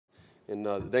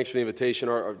And thanks for the invitation.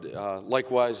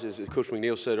 Likewise, as Coach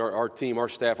McNeil said, our team, our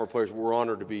staff, our players, we're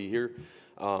honored to be here.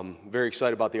 Very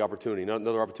excited about the opportunity,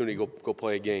 another opportunity to go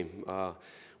play a game.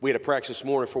 We had a practice this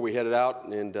morning before we headed out,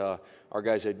 and our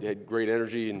guys had great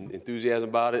energy and enthusiasm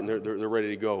about it, and they're ready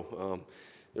to go.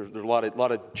 There's a lot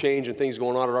of change and things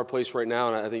going on at our place right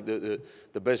now, and I think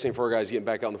the best thing for our guys is getting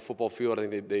back out on the football field. I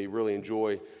think they really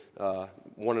enjoy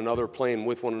one another, playing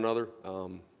with one another.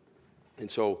 And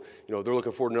so, they're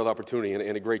looking forward to another opportunity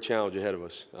and a great challenge ahead of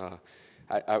us.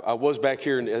 I was back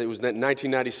here, and it was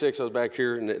 1996. I was back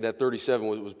here, and that 37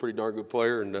 was a pretty darn good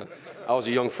player. And I was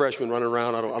a young freshman running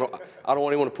around. I don't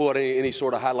want anyone to pull out any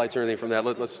sort of highlights or anything from that.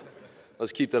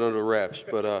 Let's keep that under wraps.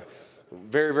 But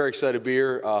very, very excited to be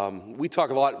here. We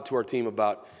talk a lot to our team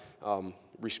about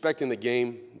respecting the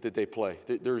game that they play.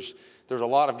 There's a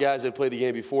lot of guys that play the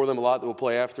game before them, a lot that will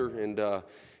play after,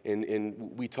 and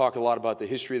we talk a lot about the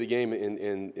history of the game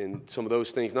and some of those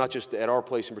things, not just at our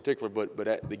place in particular, but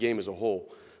at the game as a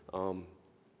whole.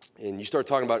 And you start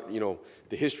talking about,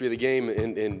 the history of the game,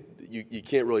 and you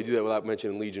can't really do that without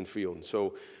mentioning Legion Field. And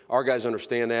so our guys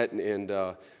understand that, and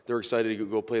they're excited to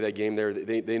go play that game there.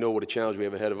 They know what a challenge we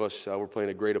have ahead of us. We're playing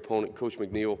a great opponent, Coach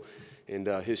McNeil, and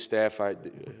his staff. I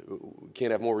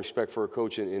can't have more respect for a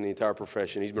coach in the entire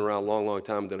profession. He's been around a long, long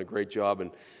time, done a great job,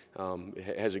 and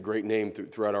has a great name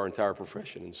throughout our entire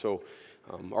profession. And so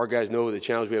our guys know the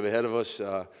challenge we have ahead of us.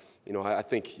 I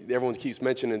think everyone keeps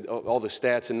mentioning all the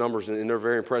stats and numbers, and they're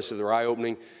very impressive. They're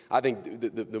eye-opening. I think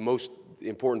the most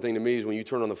important thing to me is when you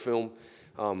turn on the film,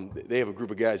 they have a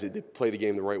group of guys that play the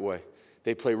game the right way.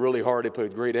 They play really hard. They play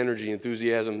with great energy,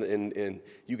 enthusiasm, and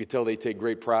you could tell they take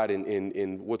great pride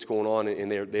in what's going on,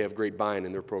 and they have great buy-in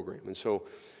in their program. And so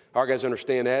our guys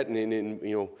understand that, and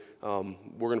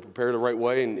we're going to prepare the right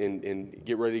way and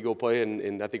get ready to go play.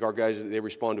 And I think our guys, they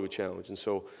respond to a challenge. And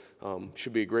so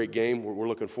should be a great game. We're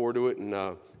looking forward to it.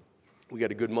 And we got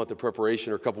a good month of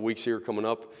preparation, or a couple weeks here coming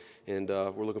up. And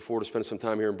we're looking forward to spending some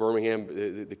time here in Birmingham.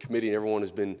 The committee and everyone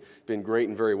has been great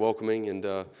and very welcoming.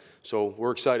 And so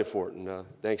we're excited for it. And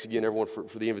thanks again, everyone,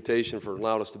 for the invitation, for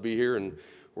allowing us to be here. And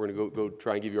we're going to go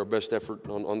try and give you our best effort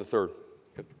on the 3rd.